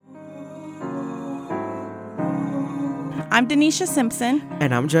I'm Denisha Simpson.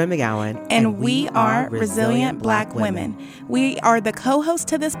 And I'm Joy McGowan. And we are Resilient Black Women. We are the co-hosts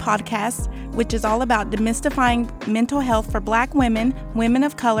to this podcast, which is all about demystifying mental health for Black women, women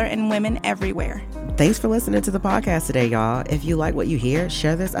of color, and women everywhere. Thanks for listening to the podcast today, y'all. If you like what you hear,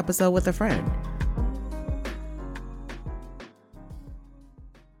 share this episode with a friend.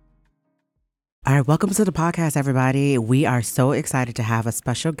 All right, welcome to the podcast, everybody. We are so excited to have a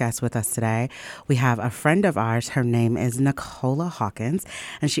special guest with us today. We have a friend of ours. Her name is Nicola Hawkins,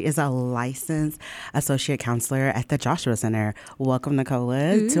 and she is a licensed associate counselor at the Joshua Center. Welcome,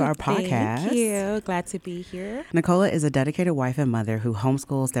 Nicola, to our podcast. Thank you. Glad to be here. Nicola is a dedicated wife and mother who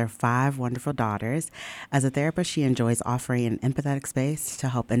homeschools their 5 wonderful daughters. As a therapist, she enjoys offering an empathetic space to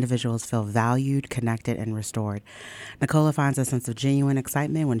help individuals feel valued, connected, and restored. Nicola finds a sense of genuine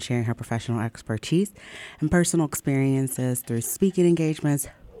excitement when sharing her professional expertise and personal experiences through speaking engagements,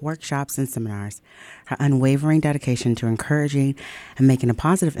 workshops, and seminars. Her unwavering dedication to encouraging and making a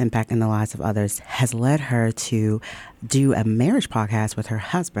positive impact in the lives of others has led her to do a marriage podcast with her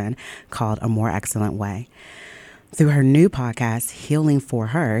husband called A More Excellent Way. Through her new podcast, Healing for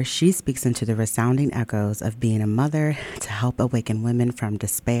Her, she speaks into the resounding echoes of being a mother to help awaken women from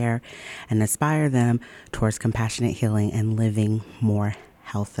despair and inspire them towards compassionate healing and living more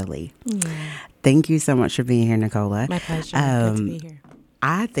healthily. Yeah. Thank you so much for being here, Nicola. My pleasure. Good to be here.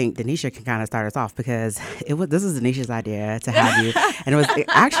 I think Denisha can kind of start us off because this was Denisha's idea to have you, and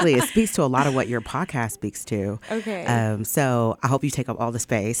it speaks to a lot of what your podcast speaks to. Okay. So I hope you take up all the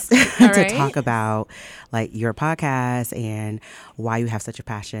space to talk about like your podcast and why you have such a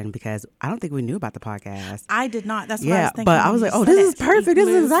passion, because I don't think we knew about the podcast. I did not. That's what I was thinking. But I was like, this is perfect. This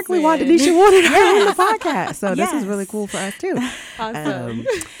is exactly why Denisha wanted her on the podcast. So this is really cool for us too. Awesome.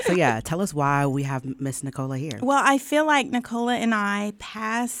 Tell us why we have Miss Nicola here. Well, I feel like Nicola and I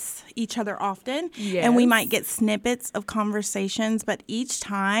pass each other often, and we might get snippets of conversations, but each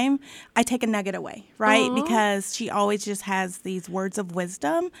time I take a nugget away, right? Aww. Because she always just has these words of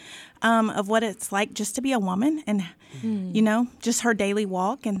wisdom of what it's like just to be a woman and, just her daily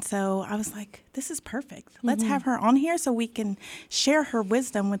walk. And so I was like, this is perfect. Let's have her on here so we can share her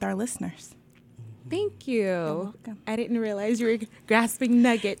wisdom with our listeners. Thank you. You're welcome. I didn't realize you were grasping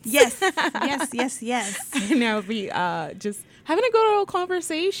nuggets. Yes. And I'll be just having a good old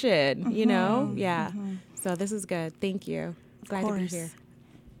conversation, you know? Yeah. Mm-hmm. So this is good. Thank you. Glad to be here.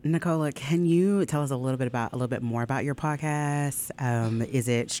 Nicola, can you tell us a little bit more about your podcast? Is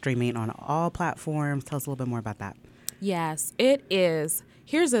it streaming on all platforms? Tell us a little bit more about that. Yes, it is.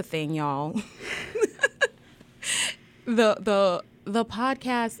 Here's the thing, y'all. The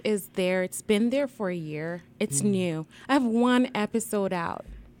podcast is there. It's been there for a year. It's new. I have 1 episode out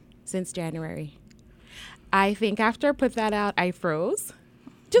since January. I think after I put that out, I froze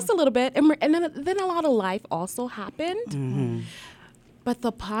just a little bit. And then a lot of life also happened. Mm-hmm. But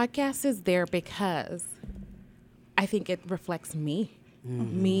the podcast is there because I think it reflects me.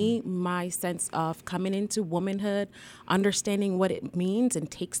 Mm-hmm. Me, my sense of coming into womanhood, understanding what it means and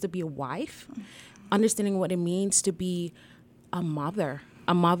takes to be a wife, understanding what it means to be a mother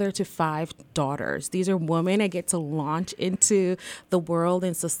to 5 daughters. These are women I get to launch into the world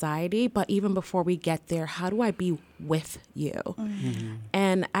and society. But even before we get there, how do I be with you? Mm-hmm.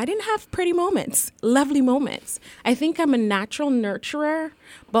 And I didn't have pretty moments, lovely moments. I think I'm a natural nurturer,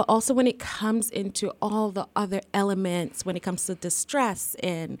 but also when it comes into all the other elements, when it comes to distress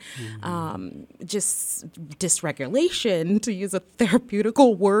and just dysregulation, to use a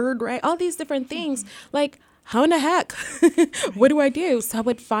therapeutical word, right? All these different things, like, how in the heck? What do I do? So I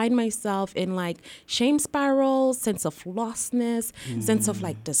would find myself in like shame spirals, sense of lostness, sense of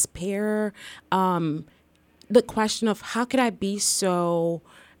like despair. The question of how could I be so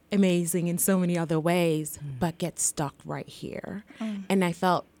amazing in so many other ways, but get stuck right here. And I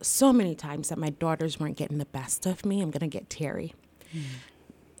felt so many times that my daughters weren't getting the best of me. I'm going to get teary.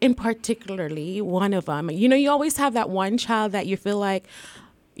 In particularly, one of them, you always have that one child that you feel like,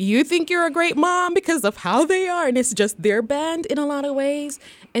 you think you're a great mom because of how they are, and it's just their bend in a lot of ways.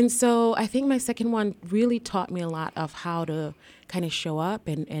 And so I think my second one really taught me a lot of how to kind of show up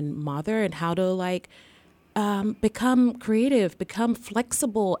and mother, and how to become creative, become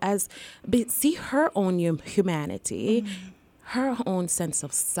flexible, see her own humanity, her own sense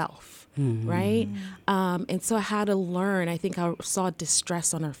of self, right? And so I had to learn. I think I saw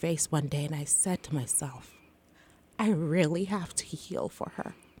distress on her face one day, and I said to myself, I really have to heal for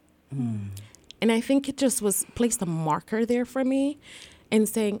her. And I think it just placed a marker there for me in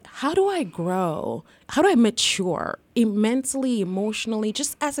saying, how do I grow? How do I mature mentally, emotionally,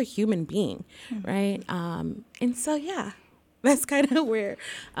 just as a human being, right? And so, that's kind of where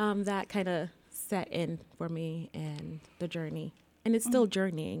that kind of set in for me and the journey. And it's still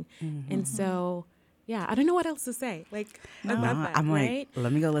journeying. And so, yeah, I don't know what else to say. Like, about that, I'm right? like,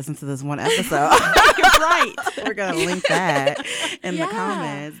 let me go listen to this one episode. Right. We're going to link that in the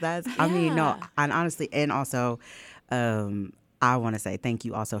comments. I mean, no, and honestly, and also, I want to say thank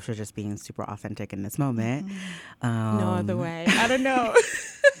you also for just being super authentic in this moment. No other way. I don't know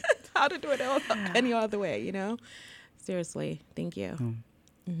how to do it any other way, you know? Seriously, thank you.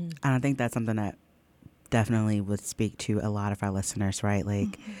 And I think that's something that definitely would speak to a lot of our listeners, right?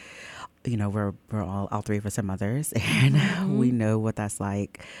 Like, you know, we're all three of us are mothers, and we know what that's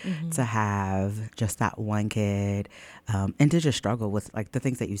like to have just that one kid, and to just struggle with like the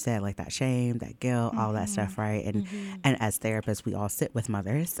things that you said, like that shame, that guilt, all that stuff, right? And as therapists, we all sit with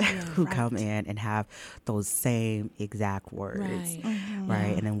mothers who come in and have those same exact words,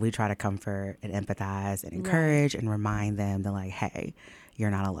 right? And then we try to comfort and empathize and encourage and remind them that, like, hey, you're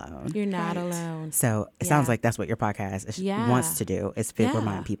not alone. You're not alone. So it sounds like that's what your podcast wants to do, is to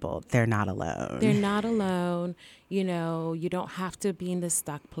remind people they're not alone. They're not alone. You know, you don't have to be in the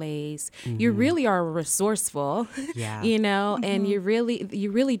stuck place. You really are resourceful, you know, and you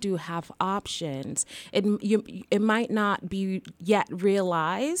really do have options. It might not be yet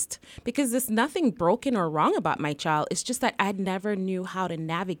realized because there's nothing broken or wrong about my child. It's just that I never knew how to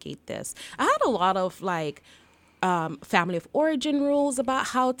navigate this. I had a lot of like, family of origin rules about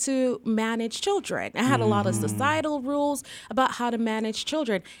how to manage children. I had a lot of societal rules about how to manage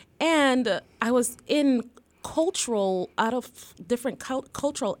children. And I was in out of different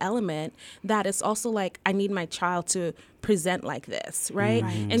cultural element that is also like, I need my child to present like this, right?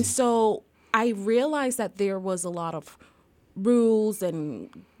 And so I realized that there was a lot of rules and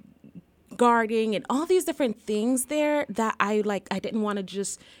guarding and all these different things there that I didn't want to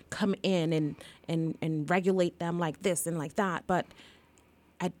just come in and regulate them like this and like that. But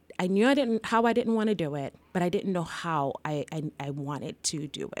I knew I didn't want to do it, but I didn't know how I wanted to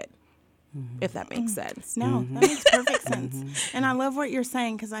do it. If that makes sense. No, that makes perfect sense. And I love what you're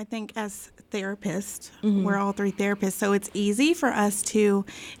saying, because I think as therapists, we're all three therapists, so it's easy for us to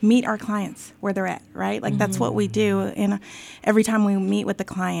meet our clients where they're at, right? Like that's what we do every time we meet with the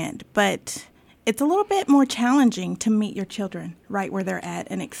client. But it's a little bit more challenging to meet your children right where they're at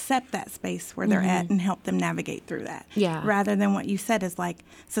and accept that space where they're at and help them navigate through that. Yeah. Rather than what you said is like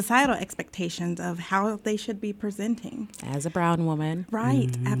societal expectations of how they should be presenting. As a brown woman.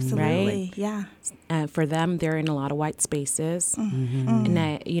 Right. Absolutely. Right? Yeah. For them, they're in a lot of white spaces. And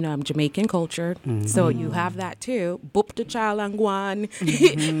I'm Jamaican culture. So you have that too. Boop the child and guan.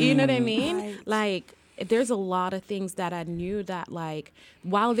 You know what I mean? Right. Like, there's a lot of things that I knew that, like,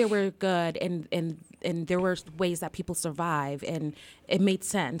 while they were good and there were ways that people survive and it made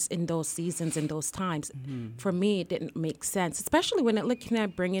sense in those seasons and those times. For me, it didn't make sense, especially when I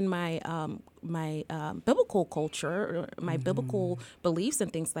bring in my biblical culture, my biblical beliefs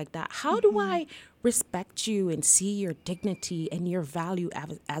and things like that. How do I respect you and see your dignity and your value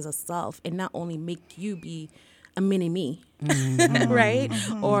as a self, and not only make you be a mini me, right?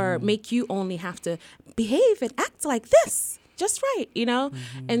 Or make you only have to behave and act like this, just right, you know?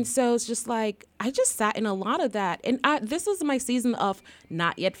 And so it's just like, I just sat in a lot of that. And this was my season of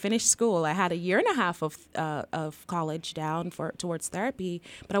not yet finished school. I had a year and a half of college down towards therapy,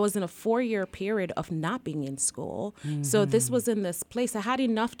 but I was in a 4-year period of not being in school. So this was in this place. I had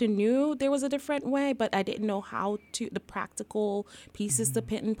enough to knew there was a different way, but I didn't know how to, the practical pieces to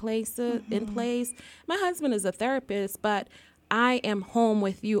put in place. My husband is a therapist, but I am home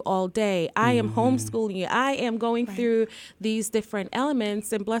with you all day. I am homeschooling you. I am going through these different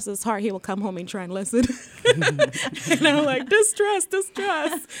elements, and bless his heart, he will come home and try and listen. And I'm like, distress.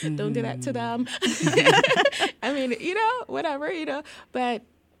 Don't do that to them. I mean, whatever, but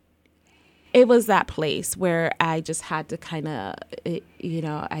it was that place where I just had to kind of,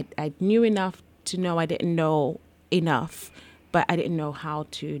 I knew enough to know I didn't know enough, but I didn't know how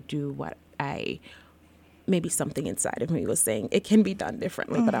to do what maybe something inside of me was saying it can be done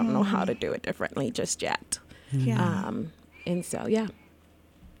differently, but I don't know how to do it differently just yet. And so, yeah.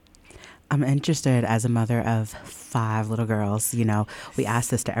 I'm interested, as a mother of 5 little girls, we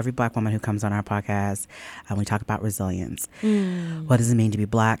ask this to every Black woman who comes on our podcast, and we talk about resilience. What does it mean to be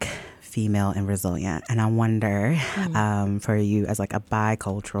Black, female, and resilient? And I wonder, for you as like a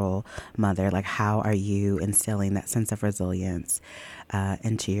bicultural mother, like how are you instilling that sense of resilience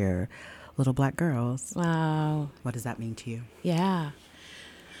into your little Black girls? Wow. What does that mean to you? Yeah.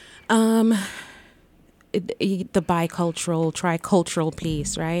 The bicultural, tricultural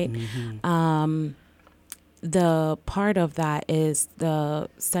piece, right? The part of that is the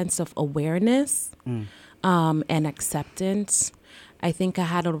sense of awareness and acceptance. I think I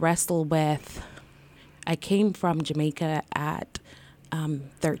had to wrestle with I came from Jamaica at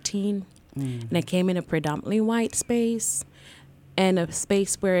 13, and I came in a predominantly white space, and a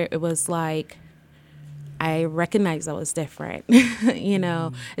space where it was like, I recognized I was different, you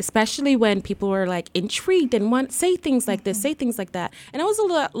know, especially when people were like intrigued and want say things like this, say things like that. And I was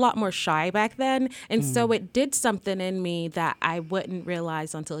a lot more shy back then. And so it did something in me that I wouldn't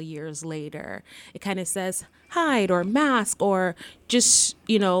realize until years later. It kind of says hide or mask or just,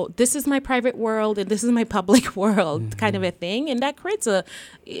 you know, this is my private world and this is my public world kind of a thing. And that creates a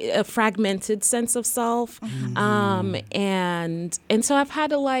fragmented sense of self. And so I've had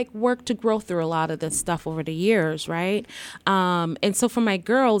to like work to grow through a lot of this stuff over the years, right? And so for my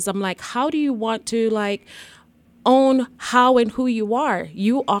girls, I'm like, how do you want to like own how and who you are?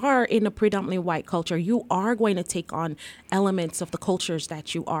 You are in a predominantly white culture. You are going to take on elements of the cultures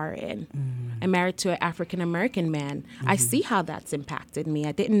that you are in. I'm married to an African-American man. I see how that's impacted me.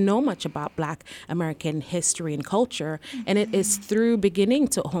 I didn't know much about Black American history and culture. And it is through beginning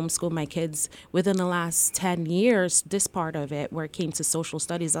to homeschool my kids within the last 10 years, this part of it, where it came to social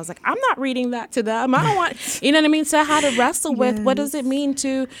studies, I was like, I'm not reading that to them. I don't want, you know what I mean? So I had to wrestle with what does it mean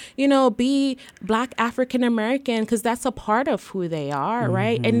to, you know, be Black African-American, because that's a part of who they are,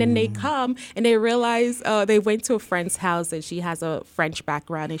 right? And then they come and they realize they went to a friend's house and she has a French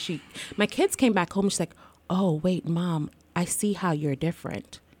background, and my kids came back home. She's like, oh, wait, Mom, I see how you're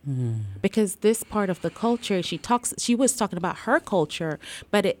different. Because this part of the culture, she was talking about her culture,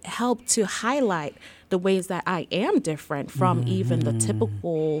 but it helped to highlight the ways that I am different from even the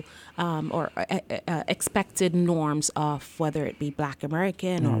typical or expected norms of whether it be Black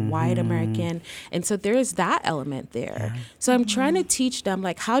American or white American. And so there is that element there. So I'm trying to teach them,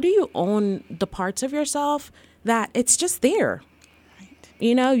 like, how do you own the parts of yourself that it's just there?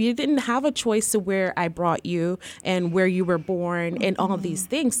 You know, you didn't have a choice to where I brought you and where you were born and all of these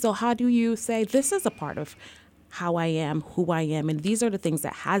things. So how do you say this is a part of how I am, who I am, and these are the things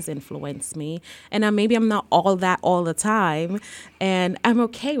that has influenced me. And maybe I'm not all that all the time, and I'm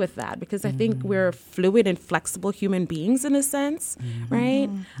okay with that because I think we're fluid and flexible human beings in a sense, right?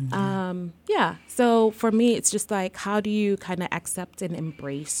 Yeah. So for me, it's just like, how do you kind of accept and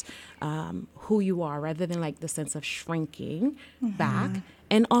embrace who you are rather than like the sense of shrinking back,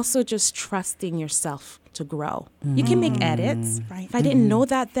 and also just trusting yourself to grow. You can make edits. Right. If I didn't know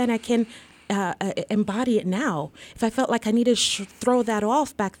that, then I can embody it now. If I felt like I needed to throw that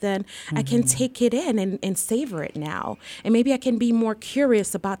off back then, I can take it in and savor it now. And maybe I can be more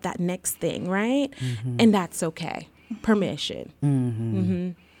curious about that next thing, right? And that's okay.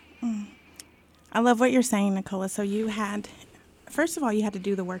 Permission. I love what you're saying, Nicola. So first of all, you had to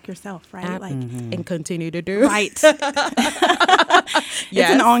do the work yourself, right? And continue to do. Right. It's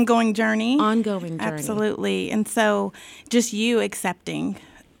an ongoing journey. Absolutely. And so just you accepting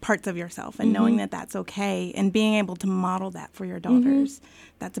parts of yourself and knowing that that's okay and being able to model that for your daughters,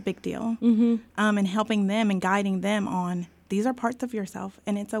 that's a big deal. And helping them and guiding them on these are parts of yourself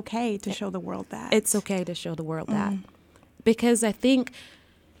and it's okay to show the world that. It's okay to show the world that. Because I think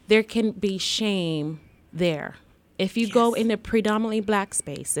there can be shame there. If you go into predominantly Black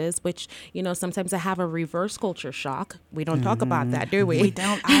spaces, which, you know, sometimes I have a reverse culture shock. We don't talk about that, do we? We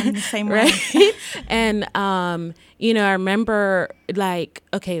don't. I'm the same way. Right? And, you know, I remember like,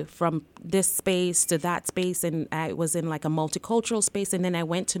 okay, from this space to that space, and I was in like a multicultural space, and then I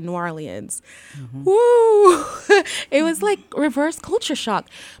went to New Orleans. Woo! It was like reverse culture shock.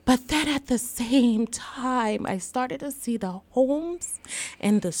 But then at the same time, I started to see the homes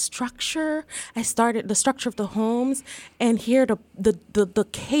and the structure. The structure of the homes and hear the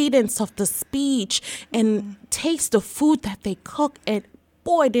cadence of the speech and taste the food that they cook. And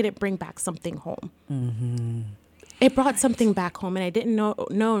boy, did it bring back something home. It brought something back home, and I didn't know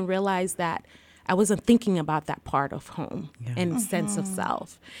and realize that I wasn't thinking about that part of home and sense of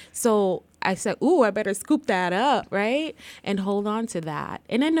self. So I said, ooh, I better scoop that up, right? And hold on to that.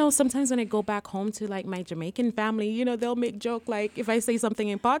 And I know sometimes when I go back home to like my Jamaican family, you know, they'll make joke like if I say something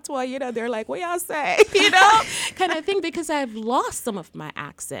in patois, you know, they're like, what y'all say? You know, kind of thing, because I've lost some of my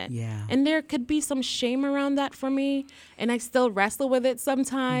accent. Yeah. And there could be some shame around that for me. And I still wrestle with it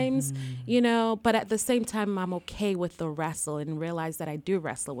sometimes, you know, but at the same time, I'm okay with the wrestle and realize that I do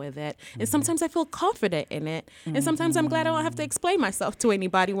wrestle with it. And sometimes I feel confident in it. And sometimes I'm glad I don't have to explain myself to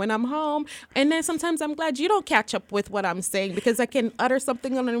anybody when I'm home. And then sometimes I'm glad you don't catch up with what I'm saying because I can utter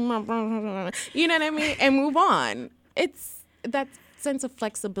something on, you know what I mean, and move on. It's that sense of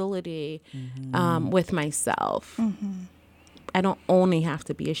flexibility with myself. I don't only have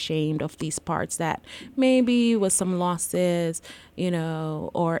to be ashamed of these parts that maybe with some losses, you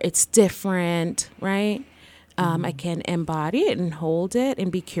know, or it's different, right? I can embody it and hold it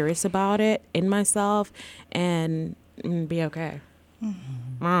and be curious about it in myself and be okay.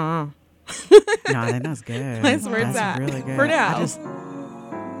 No, I think that's good. That's where it's That's at. really good. For now.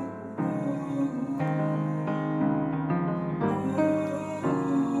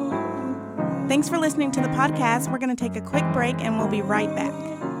 Thanks for listening to the podcast. We're going to take a quick break and we'll be right back.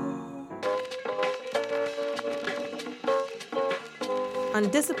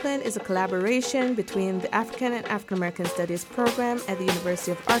 Undisciplined is a collaboration between the African and African American Studies program at the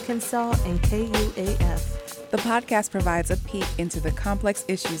University of Arkansas and KUAF. The podcast provides a peek into the complex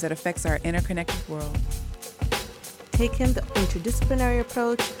issues that affects our interconnected world. Taking the interdisciplinary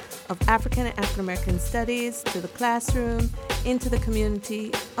approach of African and African American studies to the classroom, into the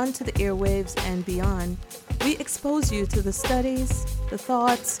community, onto the airwaves, and beyond, we expose you to the studies, the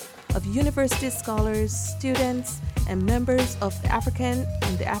thoughts of university scholars, students, and members of the African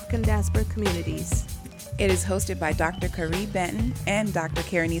and the African diaspora communities. It is hosted by Dr. Caree Benton and Dr.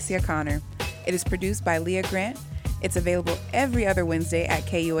 Karenesia Connor. It is produced by Leah Grant. It's available every other Wednesday at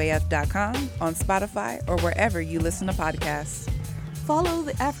KUAF.com, on Spotify, or wherever you listen to podcasts. Follow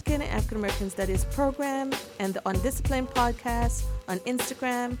the African and African American Studies program and the Undisciplined podcast on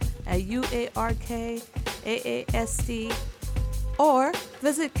Instagram at UARKAASD, or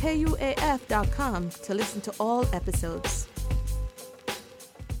visit KUAF.com to listen to all episodes.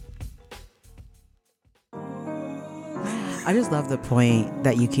 I just love the point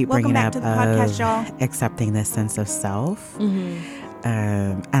that you keep Welcome bringing back up to the podcast, of y'all. accepting this sense of self.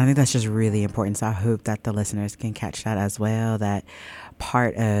 And I think that's just really important. So I hope that the listeners can catch that as well, that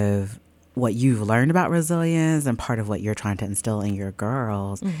part of what you've learned about resilience and part of what you're trying to instill in your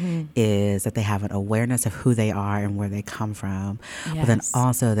girls is that they have an awareness of who they are and where they come from, but then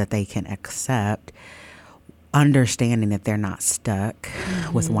also that they can accept understanding that they're not stuck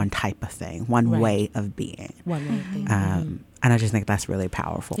with one type of thing, one way of being. One way of being. And I just think that's really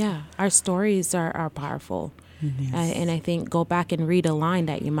powerful. Yeah, our stories are powerful. Yes. And I think go back and read a line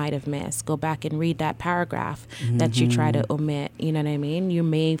that you might have missed. Go back and read that paragraph that you try to omit. You know what I mean? You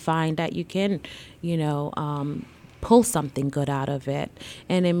may find that you can, pull something good out of it.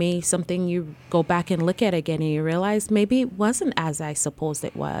 And it may be something you go back and look at again and you realize maybe it wasn't as I supposed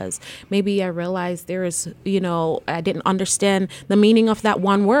it was. Maybe I realized there is, I didn't understand the meaning of that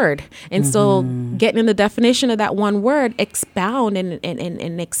one word. And so getting the definition of that one word expound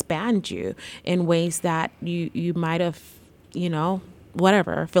and expand you in ways that you might have,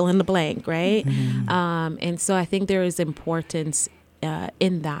 whatever, fill in the blank, right? And so I think there is importance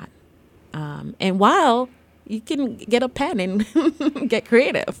in that. And while you can get a pen and get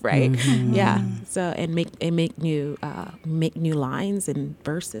creative, right? Yeah. So and make new lines and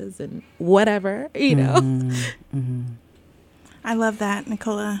verses and whatever, I love that,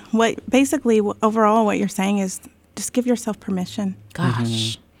 Nicola. Overall what you're saying is just give yourself permission.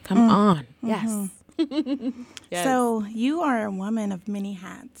 Gosh, come on. Yes. Yes. So you are a woman of many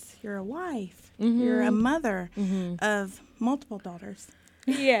hats. You're a wife. You're a mother of multiple daughters.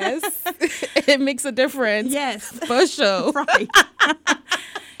 Yes. It makes a difference. Yes. For sure. Right.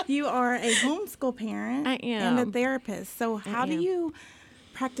 You are a homeschool parent. I am. And a therapist. So how do you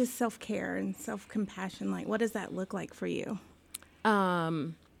practice self-care and self-compassion? Like, what does that look like for you?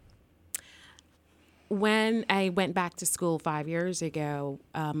 When I went back to school 5 years ago,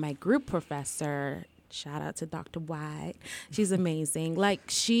 my group professor, shout out to Dr. White, she's amazing. Like,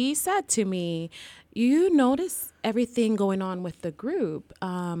 she said to me, you notice everything going on with the group.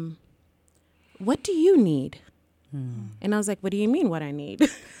 What do you need? And I was like, what do you mean what I need?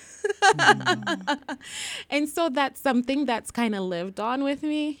 And so that's something that's kind of lived on with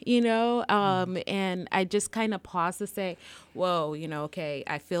me, and I just kind of pause to say, whoa, okay,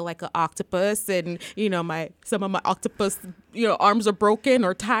 I feel like an octopus and, some of my octopus, arms are broken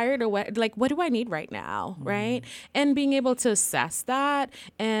or tired or what, like, what do I need right now? Right. And being able to assess that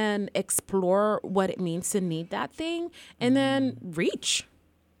and explore what it means to need that thing and then reach,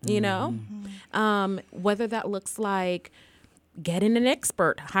 whether that looks like getting an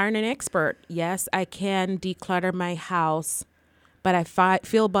expert, hiring an expert. Yes, I can declutter my house, but I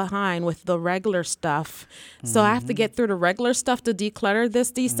feel behind with the regular stuff. So I have to get through the regular stuff to declutter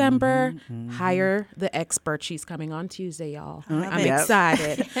this December. Hire the expert. She's coming on Tuesday, y'all. I'm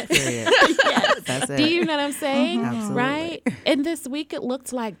excited. Yes. That's it. Do you know what I'm saying? Absolutely. Right? And this week it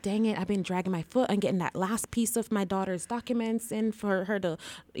looked like, dang it, I've been dragging my foot on getting that last piece of my daughter's documents in for her to,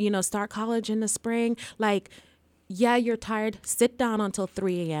 start college in the spring. Like, yeah, you're tired. Sit down until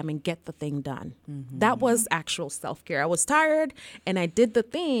 3 a.m. and get the thing done. That was actual self-care. I was tired and I did the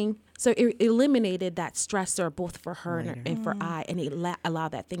thing. So it eliminated that stressor both for her and for I, and it allowed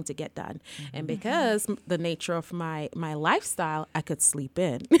that thing to get done. And because the nature of my lifestyle, I could sleep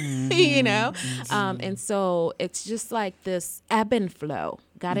in, you know? And so it's just like this ebb and flow.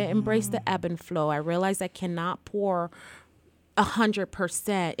 Got to embrace the ebb and flow. I realized I cannot pour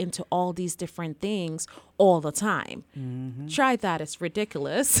 100% into all these different things all the time. Try that. It's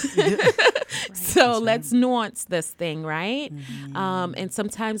ridiculous. So let's nuance this thing, right? And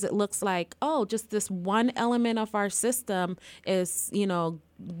sometimes it looks like, oh, just this one element of our system is, you know,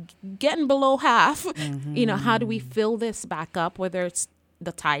 getting below half. You know, how do we fill this back up, whether it's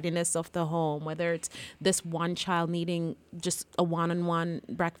the tidiness of the home, whether it's this one child needing just a one-on-one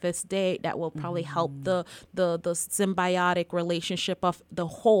breakfast date that will probably help the symbiotic relationship of the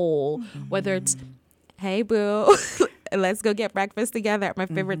whole, whether it's, hey, boo, let's go get breakfast together at my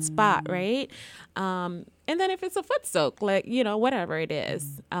favorite spot, right? And then if it's a foot soak, like, you know, whatever it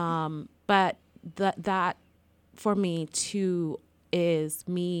is. But that for me, too, is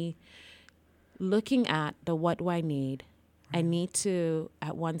me looking at the what do I need? I need to,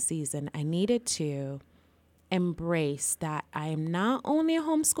 at one season, I needed to embrace that I am not only a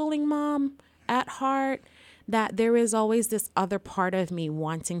homeschooling mom at heart, that there is always this other part of me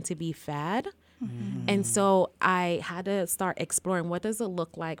wanting to be fed. And so I had to start exploring, what does it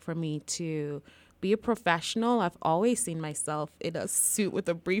look like for me to be a professional? I've always seen myself in a suit with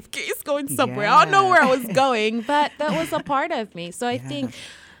a briefcase going somewhere. I don't know where I was going, but that was a part of me. So I think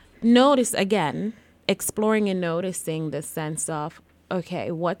notice again, exploring and noticing the sense of, okay,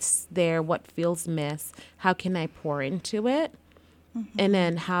 what's there, what feels missed, how can I pour into it? And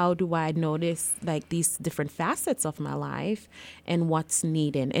then how do I notice like these different facets of my life and what's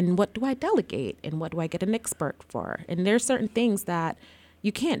needed, and what do I delegate, and what do I get an expert for? And there's certain things that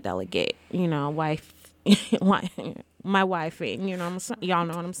you can't delegate, you know, my wifing, you know, y'all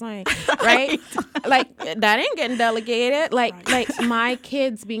know what I'm saying, right? Like that ain't getting delegated. Like my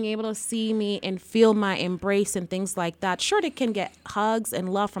kids being able to see me and feel my embrace and things like that. Sure, they can get hugs and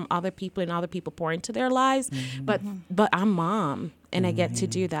love from other people and other people pour into their lives, but I'm mom. And I get to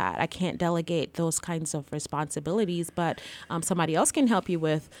do that. I can't delegate those kinds of responsibilities, but somebody else can help you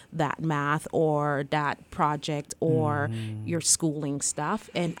with that math or that project or your schooling stuff.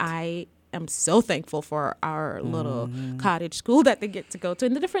 And I am so thankful for our little cottage school that they get to go to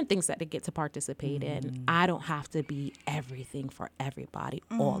and the different things that they get to participate in. I don't have to be everything for everybody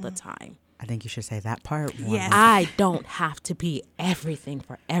all the time. I think you should say that part. Yes. I don't have to be everything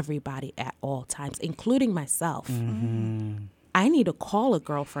for everybody at all times, including myself. I need to call a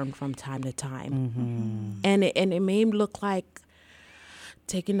girlfriend from time to time. And it may look like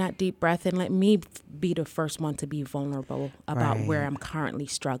taking that deep breath and let me be the first one to be vulnerable about where I'm currently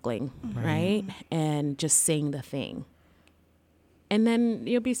struggling, right? And just saying the thing. And then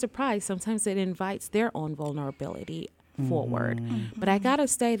you'll be surprised. Sometimes it invites their own vulnerability forward. But I got to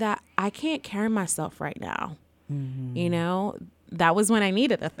say that I can't carry myself right now. You know, that was when I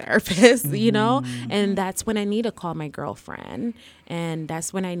needed a therapist, you know, and that's when I need to call my girlfriend, and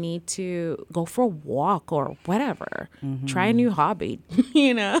that's when I need to go for a walk or whatever, try a new hobby,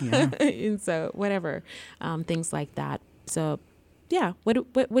 you know, and so whatever, things like that. So, yeah,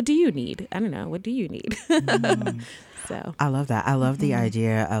 what do you need? I don't know. What do you need? So I love that. I love the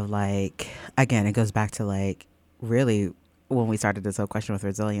idea of like, again, it goes back to like really when we started this whole question with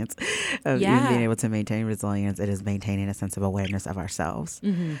resilience, of even being able to maintain resilience, it is maintaining a sense of awareness of ourselves,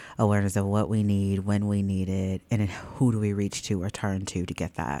 awareness of what we need, when we need it, and who do we reach to or turn to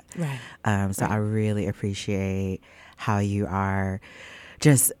get that. So I really appreciate how you are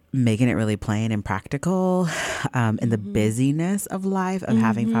just making it really plain and practical in the busyness of life, of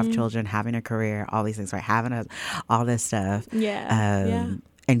having 5 children, having a career, all these things, right? Having all this stuff. And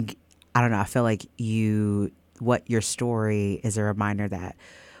I don't know, I feel like what your story is a reminder that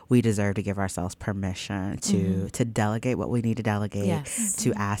we deserve to give ourselves permission to delegate what we need to delegate,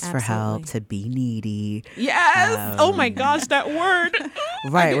 to ask for help, to be needy. Oh my gosh, that word.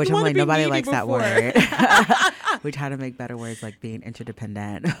 Right, which I'm like, nobody likes that word. We try to make better words like being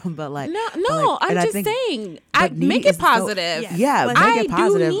interdependent. But like, I'm just saying, I make it positive. Make it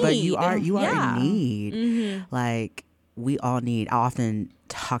positive, but you are in need. Like, we all need. I often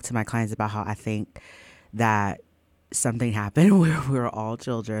talk to my clients about how I think that something happened where we were all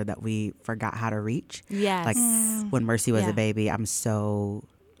children that we forgot how to reach. Like when Mercy was a baby, I'm so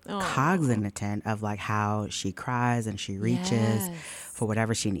cognizant of like how she cries and she reaches for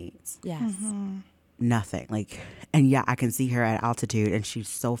whatever she needs. nothing. Like, and yeah, I can see her at altitude and she's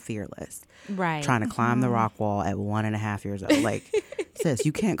so fearless. Right. Trying to climb the rock wall at 1.5 years old. Like, sis,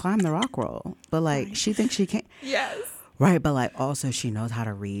 you can't climb the rock wall. But like, she thinks she can. Yes. Right. But like, also she knows how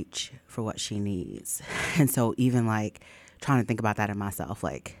to reach for what she needs. And so even like trying to think about that in myself,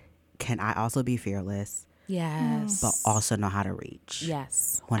 like, can I also be fearless? Yes. But also know how to reach.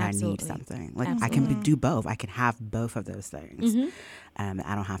 Yes. When absolutely. I need something. Like, Absolutely. I can do both. I can have both of those things. I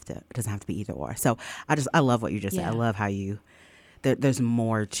don't have to, it doesn't have to be either or. So I love what you just said. I love how there's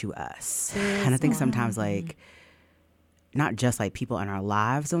more to us. And I think sometimes like, not just like people in our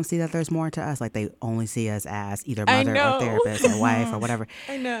lives don't see that there's more to us. Like they only see us as either mother or therapist or wife or whatever.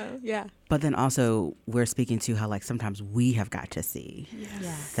 I know. Yeah. But then also we're speaking to how like sometimes we have got to see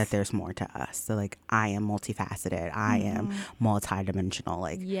that there's more to us. So like I am multifaceted. I am multidimensional.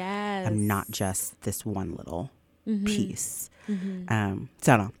 Like I'm not just this one little piece. So I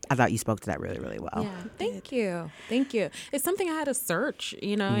don't know. I thought you spoke to that really, really well. Yeah. Thank you. Thank you. It's something I had to search,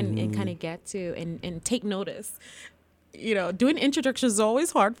 you know, and kind of get to and take notice. You know, doing introductions is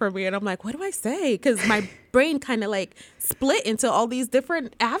always hard for me. And I'm like, what do I say? Because my brain kind of like split into all these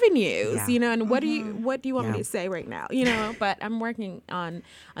different avenues, you know, and what do you want me to say right now? You know, but I'm working on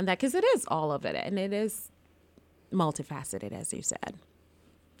that because it is all of it. And it is multifaceted, as you said.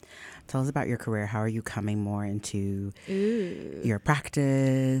 Tell us about your career. How are you coming more into your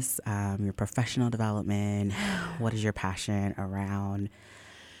practice, your professional development? What is your passion around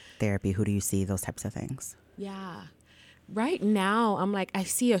therapy? Who do you see? Those types of things. Yeah. Right now, I'm like, I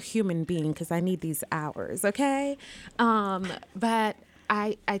see a human being because I need these hours, okay? But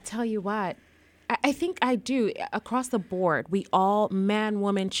I tell you what, I think I do across the board. We all, man,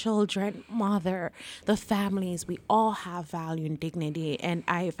 woman, children, mother, the families, we all have value and dignity. And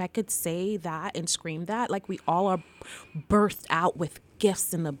if I could say that and scream that, like we all are birthed out with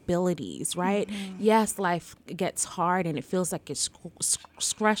gifts and abilities, right? Yes, life gets hard and it feels like it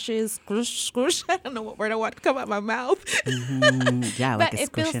scrushes. I don't know what word I want to come out my mouth. Yeah, but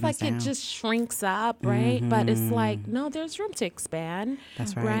it feels like it just shrinks up, right? But it's like, no, there's room to expand.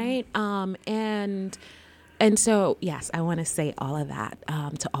 That's right. Right? And so, yes, I want to say all of that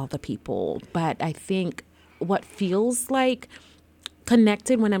to all the people. But I think what feels like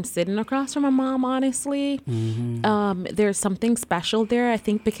connected when I'm sitting across from my mom, honestly. There's something special there, I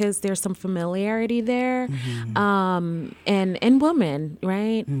think, because there's some familiarity there. And women,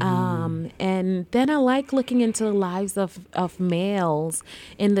 right? And then I like looking into the lives of males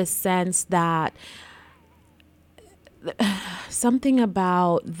in the sense that something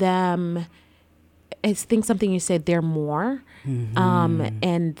about them, I think something you said, they're more,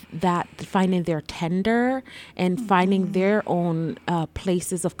 and that finding they're tender and finding their own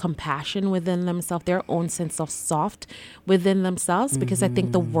places of compassion within themselves, their own sense of soft within themselves, because I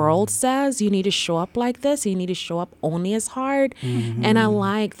think the world says you need to show up like this, you need to show up only as hard. And I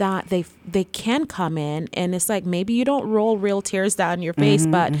like that they can come in and it's like, maybe you don't roll real tears down your face,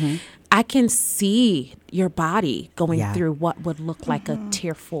 but I can see your body going through what would look like a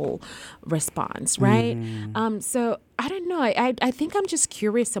tearful response, right? So I don't know. I think I'm just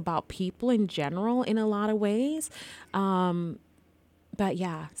curious about people in general in a lot of ways. But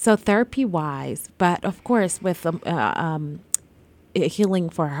yeah, so therapy-wise, but of course with healing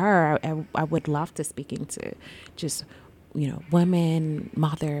for her, I would love to speak into just, you know, women,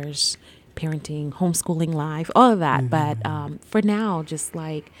 mothers, parenting, homeschooling life, all of that. But for now, just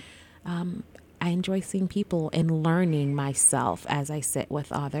like, I enjoy seeing people and learning myself as I sit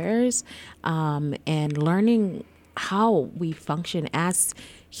with others, and learning how we function as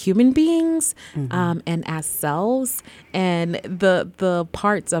human beings, and as selves, and the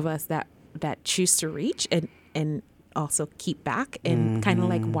parts of us that choose to reach and also keep back, and kind of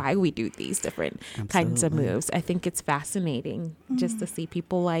like why we do these different kinds of moves. I think it's fascinating just to see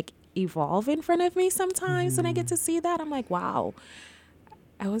people like evolve in front of me sometimes, and I get to see that. I'm like, wow,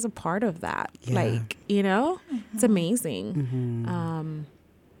 I was a part of that. Like, you know, it's amazing.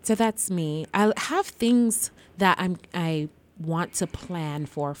 So that's me. I have things that I want to plan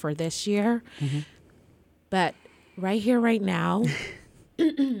for this year. But right here, right now,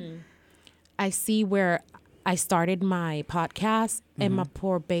 I see where I started my podcast and my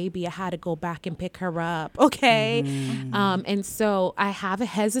poor baby, I had to go back and pick her up. Okay. And so I have a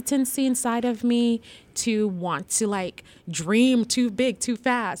hesitancy inside of me to want to like dream too big, too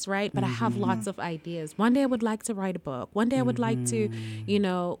fast. Right. But I have lots of ideas. One day I would like to write a book. One day I would like to, you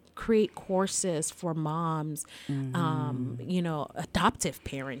know, create courses for moms, you know, adoptive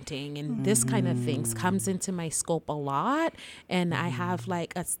parenting and this kind of things comes into my scope a lot. And I have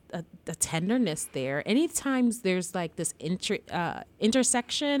like a tenderness there. Anytime there's like this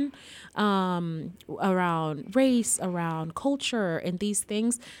intersection around race, around culture, and these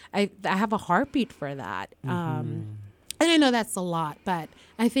things. I have a heartbeat for that. And I know that's a lot, but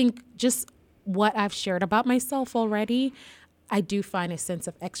I think just what I've shared about myself already, I do find a sense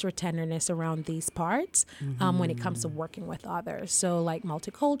of extra tenderness around these parts when it comes to working with others. So like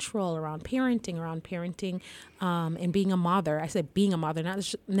multicultural, around parenting, and being a mother. I said being a mother,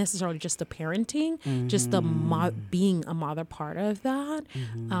 not necessarily just the parenting, just the being a mother part of that.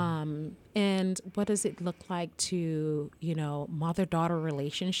 And what does it look like to, mother-daughter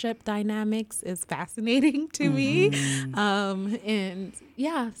relationship dynamics is fascinating to me. And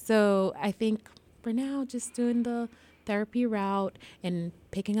yeah, so I think for now, just doing the therapy route and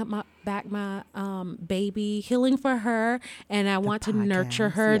picking up my baby, healing for her, and I want to nurture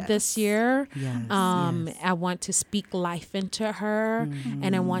her this year. I want to speak life into her,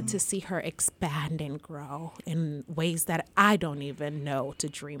 and I want to see her expand and grow in ways that I don't even know to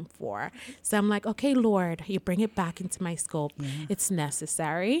dream for. So I'm like, okay, Lord, you bring it back into my scope. It's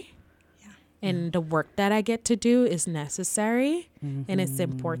necessary. And the work that I get to do is necessary and it's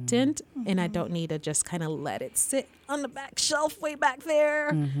important. And I don't need to just kind of let it sit on the back shelf way back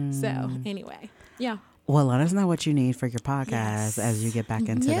there. So anyway, yeah. Well, let us know what you need for your podcast as you get back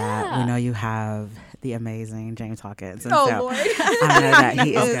into that. We know you have the amazing James Hawkins. And so Lord. I know that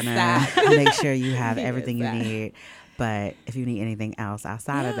he is going to make sure you have everything you need. But if you need anything else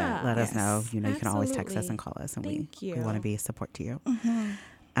outside of that, let us know. You can always text us and call us. And we want to be a support to you.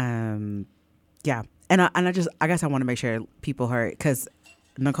 Yeah. And I guess I want to make sure people heard, because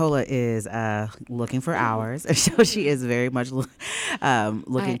Nicola is looking for hours. So she is very much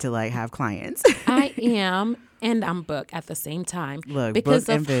looking to have clients. I am. And I'm booked at the same time. Look, because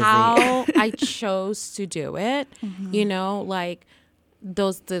booked of and how I chose to do it.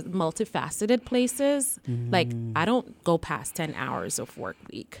 The multifaceted places, I don't go past 10 hours of work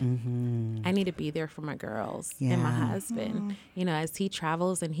week. I need to be there for my girls and my husband, as he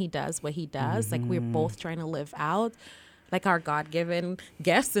travels and he does what he does. We're both trying to live out our God-given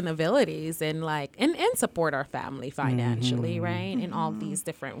gifts and abilities and support our family financially, right? In all these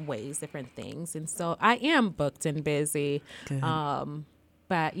different ways, different things. And so I am booked and busy. Good.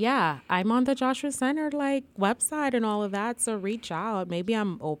 But yeah, I'm on the Joshua Center website and all of that. So reach out. Maybe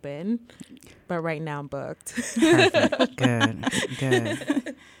I'm open, but right now I'm booked. Perfect.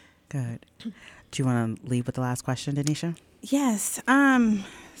 Good. Do you want to leave with the last question, Denisha? Yes.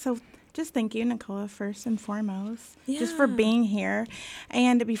 So just thank you, Nicola, first and foremost, just for being here.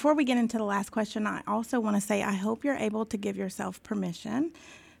 And before we get into the last question, I also want to say I hope you're able to give yourself permission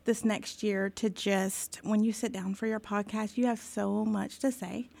this next year to just, when you sit down for your podcast, you have so much to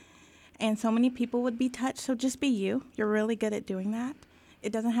say and so many people would be touched. So just be you. You're really good at doing that.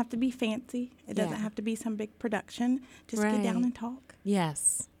 It doesn't have to be fancy. It doesn't have to be some big production. Just get down and talk.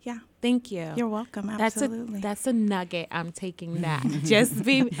 Yes. Yeah. Thank you. You're welcome. Absolutely. That's a nugget. I'm taking that. just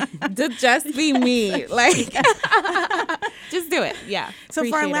be me. Just do it. Yeah. So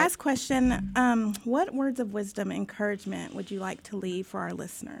for our last question, what words of wisdom, encouragement would you like to leave for our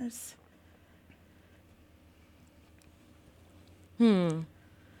listeners? I'm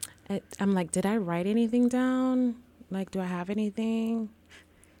did I write anything down? Do I have anything?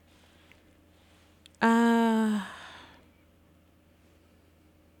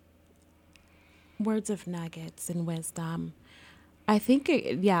 Words of nuggets and wisdom. I think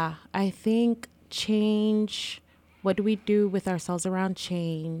change. What do we do with ourselves around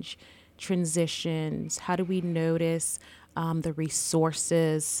change, transitions? How do we notice the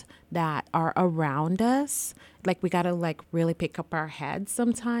resources that are around us? We got to really pick up our heads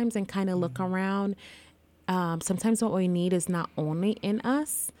sometimes and kind of look around. Sometimes what we need is not only in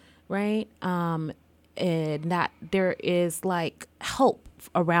us, right? And that there is hope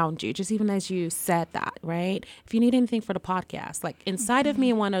around you, just even as you said that, right? If you need anything for the podcast, inside of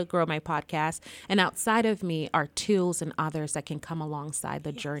me, I want to grow my podcast, and outside of me are tools and others that can come alongside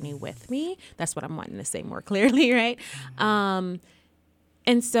the journey with me. That's what I'm wanting to say more clearly, right? And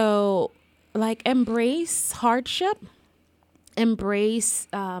so embrace hardship. Embrace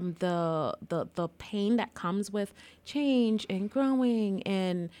the pain that comes with change and growing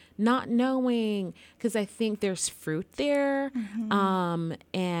and not knowing, because I think there's fruit there,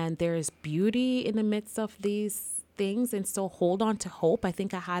 and there's beauty in the midst of these things. And so hold on to hope. I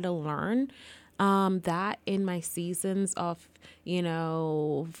think I had to learn that in my seasons of,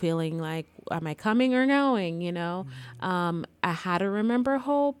 feeling am I coming or going, I had to remember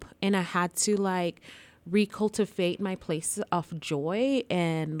hope, and I had to recultivate my place of joy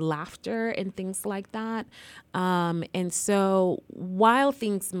and laughter and things like that. And so while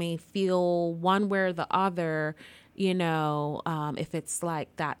things may feel one way or the other, if it's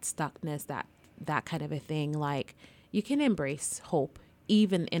like that stuckness, that kind of a thing, like you can embrace hope.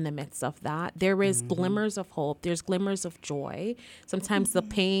 Even in the midst of that, there is glimmers of hope. There's glimmers of joy. Sometimes the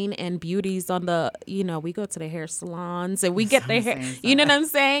pain and beauty's on the, we go to the hair salons and we get the hair. You know what I'm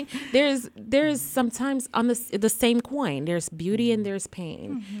saying? There's sometimes on the same coin. There's beauty and there's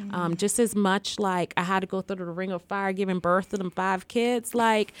pain. Just as much like I had to go through the ring of fire giving birth to them 5 kids.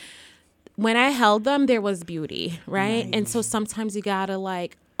 Like when I held them, there was beauty, right? And so sometimes you gotta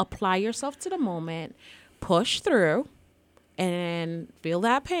like apply yourself to the moment, push through, and feel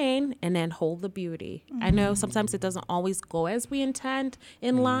that pain, and then hold the beauty. I know sometimes it doesn't always go as we intend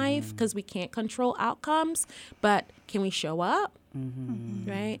in life because we can't control outcomes, but can we show up,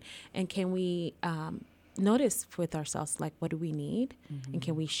 right? And can we notice with ourselves, like, what do we need? And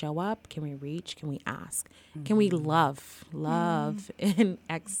can we show up? Can we reach? Can we ask? Can we love and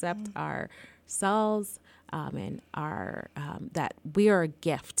accept ourselves and our that we are a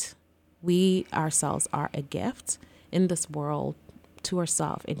gift. We ourselves are a gift in this world, to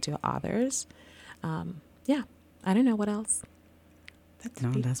ourselves and to others. I don't know what else.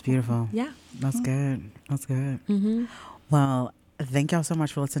 That's beautiful. Yeah. That's good. That's good. Well, thank y'all so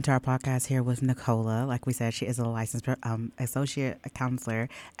much for listening to our podcast here with Nicola. Like we said, she is a licensed associate counselor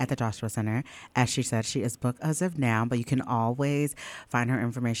at the Joshua Center. As she said, she is booked as of now, but you can always find her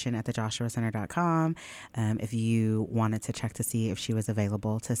information at thejoshuacenter.com if you wanted to check to see if she was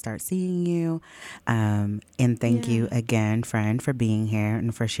available to start seeing you. And thank you again, friend, for being here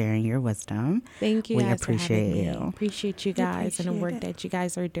and for sharing your wisdom. Thank you. We guys appreciate for you. having me. Appreciate you guys and the work that you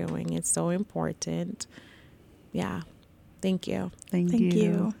guys are doing. It's so important. Yeah. Thank you. Thank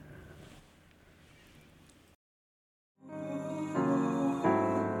you.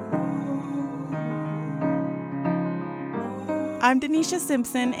 I'm Denisha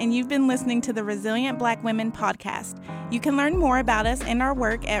Simpson, and you've been listening to the Resilient Black Women podcast. You can learn more about us and our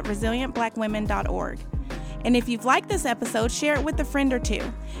work at resilientblackwomen.org. And if you've liked this episode, share it with a friend or two.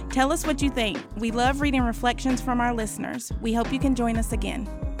 Tell us what you think. We love reading reflections from our listeners. We hope you can join us again.